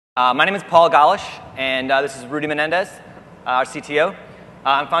My name is Paul Golish, and this is Rudy Menendez, our CTO.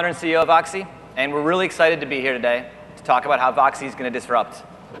 I'm founder and CEO of Voxy, and we're really excited to be here today to talk about how Voxy is going to disrupt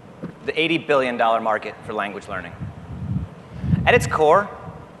the $80 billion market for language learning. At its core,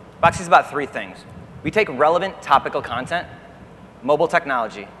 Voxy is about three things. We take relevant topical content, mobile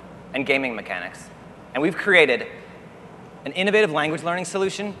technology, and gaming mechanics, and we've created an innovative language learning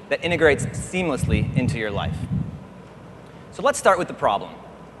solution that integrates seamlessly into your life. So let's start with the problem.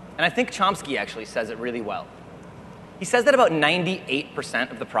 And I think Chomsky actually says it really well. He says that about 98%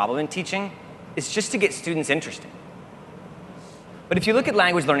 of the problem in teaching is just to get students interested. But if you look at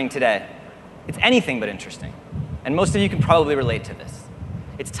language learning today, it's anything but interesting. And most of you can probably relate to this.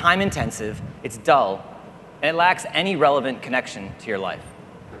 It's time intensive, it's dull, and it lacks any relevant connection to your life.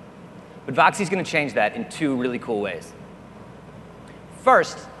 But Voxy is going to change that in two really cool ways.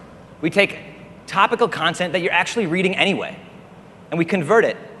 First, we take topical content that you're actually reading anyway, and we convert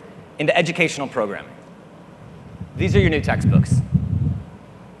it into educational programming. These are your new textbooks.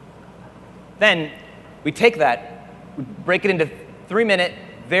 Then we take that, we break it into 3-minute,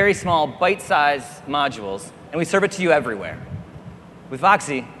 very small, bite-sized modules, and we serve it to you everywhere. With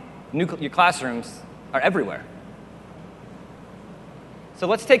Voxy, your classrooms are everywhere. So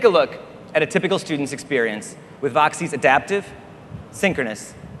let's take a look at a typical student's experience with Voxy's adaptive,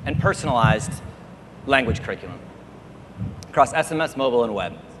 synchronous, and personalized language curriculum across SMS, mobile, and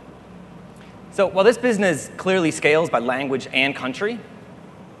web. So while this business clearly scales by language and country,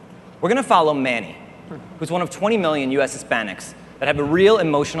 we're going to follow Manny, who's one of 20 million US Hispanics that have a real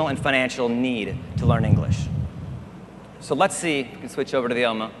emotional and financial need to learn English. So let's see, you can switch over to the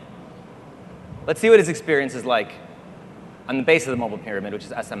Elmo. Let's see what his experience is like on the base of the mobile pyramid, which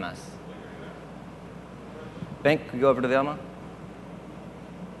is SMS. Bank, can we go over to the Elmo?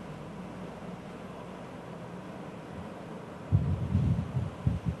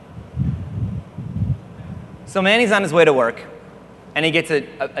 So Manny's on his way to work, and he gets a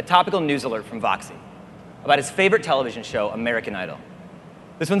topical news alert from Voxy about his favorite television show, American Idol.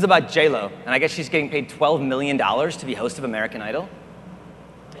 This one's about J-Lo, and I guess she's getting paid $12 million to be host of American Idol.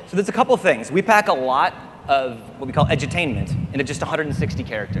 So there's a couple things. We pack a lot of what we call edutainment into just 160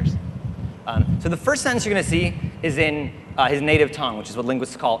 characters. So the first sentence you're going to see is in his native tongue, which is what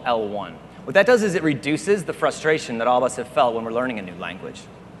linguists call L1. What that does is it reduces the frustration that all of us have felt when we're learning a new language.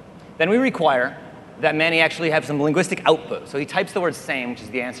 Then we require that Manny actually have some linguistic output. So he types the word same, which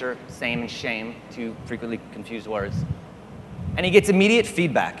is the answer, same and shame, two frequently confused words. And he gets immediate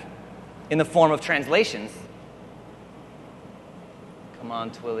feedback in the form of translations. Come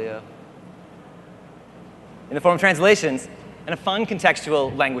on, Twilio. In the form of translations and a fun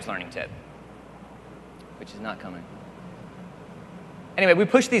contextual language learning tip, which is not coming. Anyway, we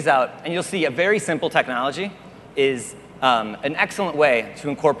push these out, and you'll see a very simple technology is an excellent way to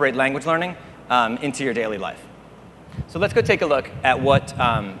incorporate language learning into your daily life. So let's go take a look at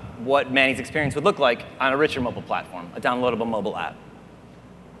what Manny's experience would look like on a richer mobile platform, a downloadable mobile app.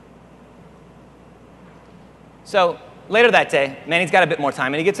 So later that day, Manny's got a bit more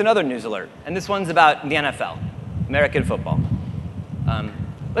time, and he gets another news alert. And this one's about the NFL, American football.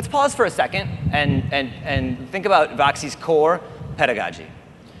 Let's pause for a second and think about Voxy's core pedagogy.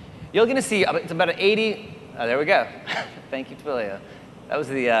 You're going to see it's about an 80. Oh, there we go. Thank you, Twilio. That was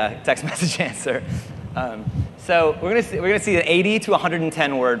the text message answer. So we're going to see an 80 to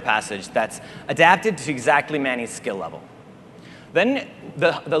 110 word passage that's adapted to exactly Manny's skill level. Then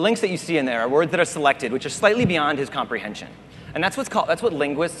the links that you see in there are words that are selected, which are slightly beyond his comprehension. And that's what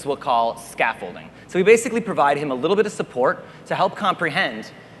linguists will call scaffolding. So we basically provide him a little bit of support to help comprehend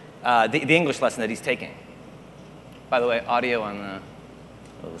the English lesson that he's taking. By the way, audio on the,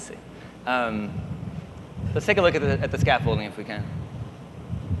 well, let's see. Let's take a look at the scaffolding if we can.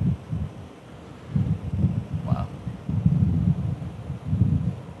 Wow.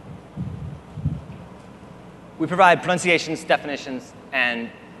 We provide pronunciations, definitions, and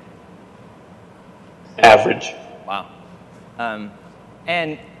average. Wow.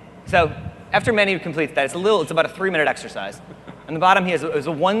 And so after Manny completes that, it's about a 3-minute exercise. On the bottom, he has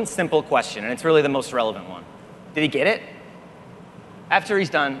a one simple question, and it's really the most relevant one. Did he get it? After he's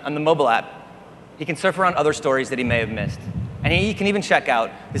done on the mobile app, he can surf around other stories that he may have missed. And he can even check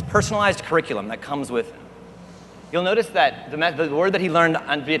out his personalized curriculum that comes with him. You'll notice that the word that he learned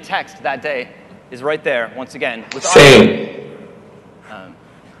via text that day is right there, once again, with same.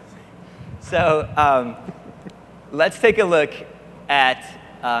 Let's take a look at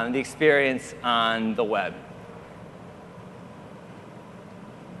the experience on the web.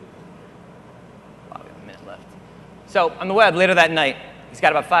 Wow, we have a minute left. So on the web, later that night, he's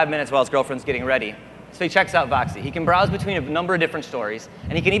got about 5 minutes while his girlfriend's getting ready. So he checks out Voxy. He can browse between a number of different stories,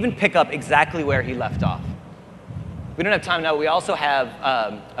 and he can even pick up exactly where he left off. We don't have time now. We also have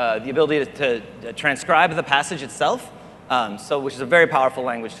the ability to transcribe the passage itself, which is a very powerful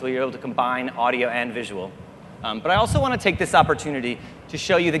language tool. You're able to combine audio and visual. But I also want to take this opportunity to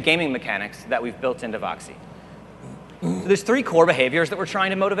show you the gaming mechanics that we've built into Voxy. So there's 3 core behaviors that we're trying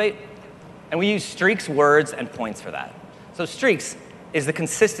to motivate, and we use streaks, words, and points for that. So streaks is the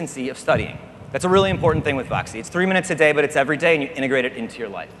consistency of studying. That's a really important thing with Voxy. It's 3 minutes a day, but it's every day, and you integrate it into your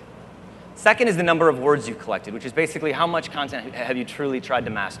life. Second is the number of words you've collected, which is basically how much content have you truly tried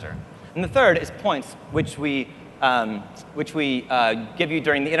to master. And the third is points, which we give you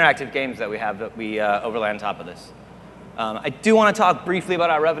during the interactive games that we have that we overlay on top of this. I do want to talk briefly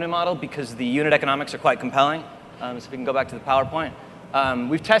about our revenue model because the unit economics are quite compelling. So if we can go back to the PowerPoint.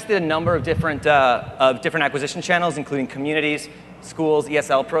 We've tested a number of different acquisition channels, including communities, schools,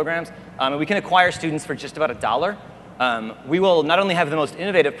 ESL programs. And we can acquire students for just about $1. We will not only have the most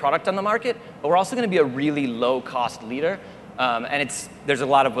innovative product on the market, but we're also going to be a really low-cost leader. And there's a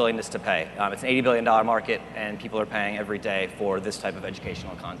lot of willingness to pay. It's an $80 billion market, and people are paying every day for this type of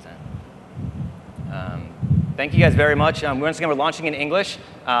educational content. Thank you guys very much. Once again, we're launching in English,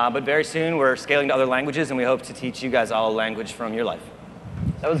 but very soon we're scaling to other languages, and we hope to teach you guys all a language from your life.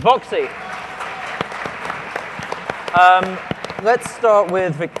 That was Voxy. Let's start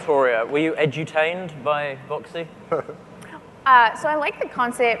with Victoria. Were you edutained by Voxy? So I like the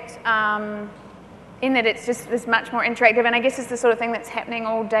concept in that it's much more interactive, and I guess it's the sort of thing that's happening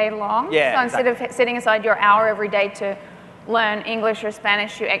all day long. Yeah, so instead of setting aside your hour every day to learn English or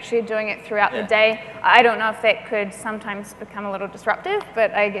Spanish, you're actually doing it throughout the day. I don't know if that could sometimes become a little disruptive,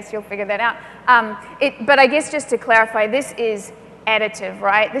 but I guess you'll figure that out. But I guess just to clarify, this is additive,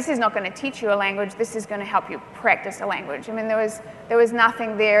 right? This is not going to teach you a language. This is going to help you practice a language. I mean, there was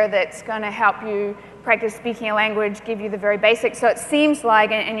nothing there that's going to help you practice speaking a language, give you the very basics. So it seems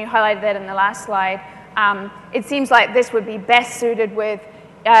like, and you highlighted that in the last slide, it seems like this would be best suited with,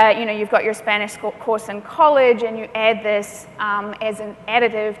 you've got your Spanish course in college, and you add this as an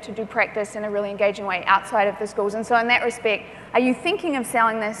additive to do practice in a really engaging way outside of the schools. And so in that respect, are you thinking of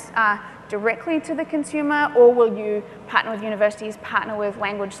selling this directly to the consumer, or will you partner with universities, partner with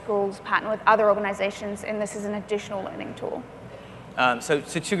language schools, partner with other organizations, and this is an additional learning tool? So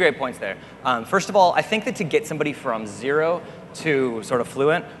 2 great points there. First of all, I think that to get somebody from 0 to sort of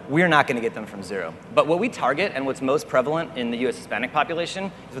fluent, we're not going to get them from 0. But what we target and what's most prevalent in the US Hispanic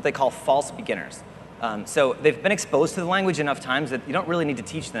population is what they call false beginners. So they've been exposed to the language enough times that you don't really need to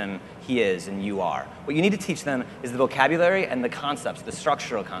teach them he is and you are. What you need to teach them is the vocabulary and the concepts, the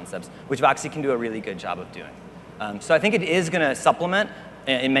structural concepts, which Voxy can do a really good job of doing. So I think it is going to supplement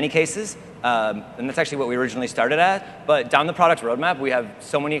in many cases, and that's actually what we originally started at. But down the product roadmap, we have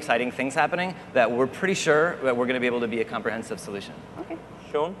so many exciting things happening that we're pretty sure that we're going to be able to be a comprehensive solution. Okay.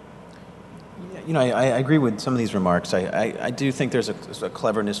 Sean? Yeah, I agree with some of these remarks. I do think there's a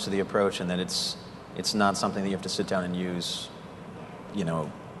cleverness to the approach, and that it's not something that you have to sit down and use, in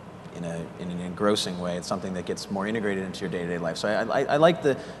an engrossing way. It's something that gets more integrated into your day-to-day life. So I like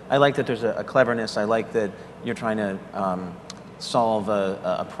that there's a cleverness. I like that you're trying to solve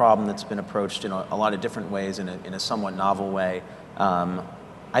a problem that's been approached in a lot of different ways in a somewhat novel way. I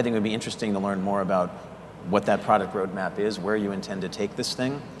think it would be interesting to learn more about what that product roadmap is, where you intend to take this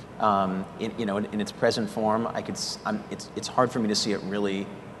thing. In its present form, it's hard for me to see it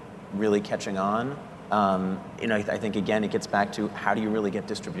really catching on. I think again it gets back to how do you really get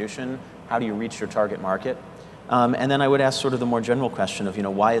distribution? How do you reach your target market? And then I would ask sort of the more general question of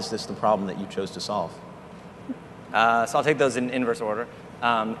why is this the problem that you chose to solve? So I'll take those in inverse order.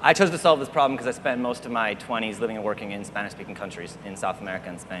 I chose to solve this problem because I spent most of my 20s living and working in Spanish-speaking countries in South America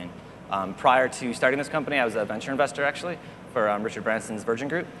and Spain. Prior to starting this company, I was a venture investor, actually, for Richard Branson's Virgin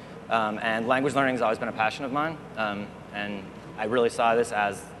Group. And language learning has always been a passion of mine. And I really saw this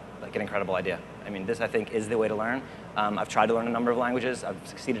as like an incredible idea. I mean, this, I think, is the way to learn. I've tried to learn a number of languages. I've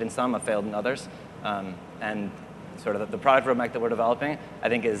succeeded in some. I've failed in others. And sort of the product roadmap that we're developing, I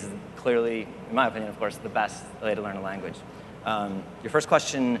think, is clearly, in my opinion, of course, the best way to learn a language. Your first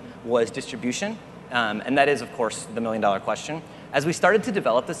question was distribution. And that is, of course, the million-dollar question. As we started to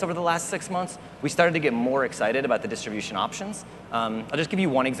develop this over the last 6 months, we started to get more excited about the distribution options. I'll just give you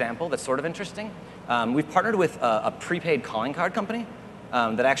one example that's sort of interesting. We've partnered with a prepaid calling card company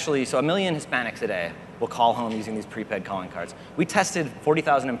that actually, so 1 million Hispanics a day will call home using these prepaid calling cards. We tested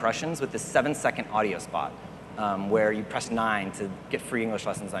 40,000 impressions with this 7-second audio spot where you press 9 to get free English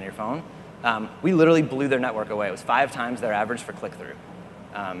lessons on your phone. We literally blew their network away. It was 5 times their average for click-through.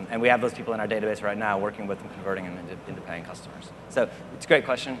 And we have those people in our database right now working with them, converting them into paying customers. So it's a great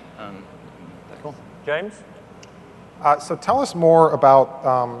question. Cool. James? So tell us more about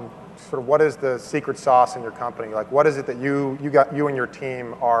sort of what is the secret sauce in your company? Like, what is it that you and your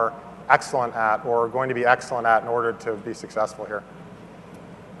team are excellent at or going to be excellent at in order to be successful here?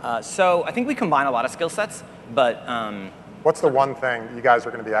 So I think we combine a lot of skill sets, but what's the one thing you guys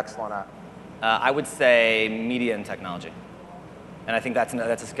are going to be excellent at? I would say media and technology. And I think that's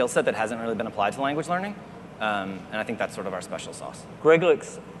a skill set that hasn't really been applied to language learning. And I think that's sort of our special sauce. Greg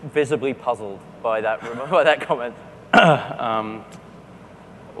looks visibly puzzled by that comment.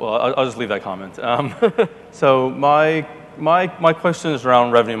 Well, I'll just leave that comment. So my question is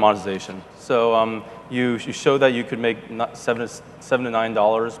around revenue monetization. So you showed that you could make $7 to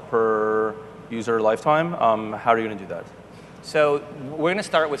 $9 per user lifetime. How are you going to do that? So we're going to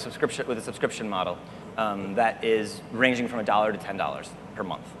start with a subscription model that is ranging from $1 to $10 per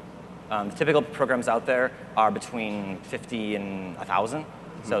month. The typical programs out there are between 50 and 1,000.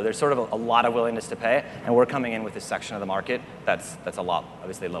 So there's sort of a lot of willingness to pay, and we're coming in with this section of the market that's a lot,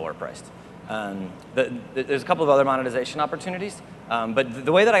 obviously, lower priced. There's a couple of other monetization opportunities, but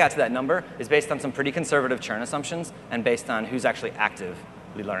the way that I got to that number is based on some pretty conservative churn assumptions and based on who's actually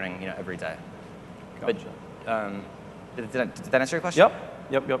actively learning, every day. Gotcha. But did that answer your question?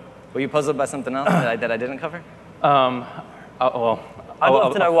 Yep. Were you puzzled by something else that I didn't cover? I'd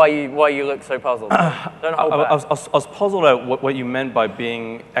love to know why you look so puzzled. Don't hold back. I was puzzled at what you meant by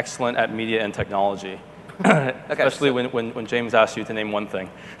being excellent at media and technology, especially when James asked you to name one thing.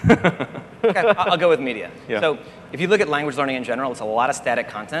 Okay, I'll go with media. Yeah. So if you look at language learning in general, it's a lot of static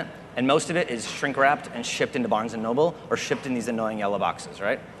content, and most of it is shrink-wrapped and shipped into Barnes & Noble or shipped in these annoying yellow boxes,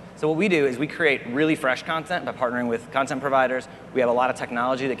 right? So what we do is we create really fresh content by partnering with content providers. We have a lot of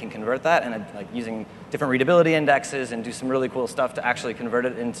technology that can convert that, and like using different readability indexes and do some really cool stuff to actually convert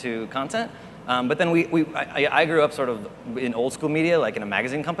it into content. But then I grew up sort of in old school media, like in a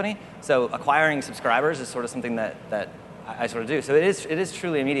magazine company. So acquiring subscribers is sort of something that I sort of do. So it is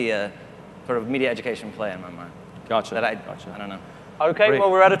truly a sort of media education play in my mind. Gotcha. I don't know. Okay, Great. well,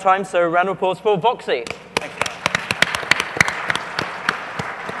 we're out of time, so round of applause for Voxy. Thanks.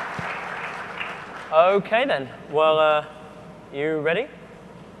 Okay, then. Well, you ready?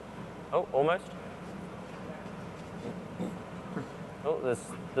 Oh, almost. Oh,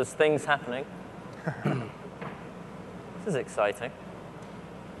 there's things happening. This is exciting.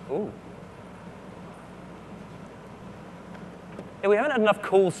 Ooh. Yeah, we haven't had enough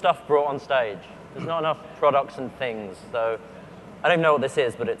cool stuff brought on stage. There's not enough products and things, so I don't know what this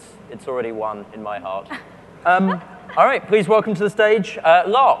is, but it's already won in my heart. All right, please welcome to the stage,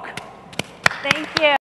 Locke. Thank you.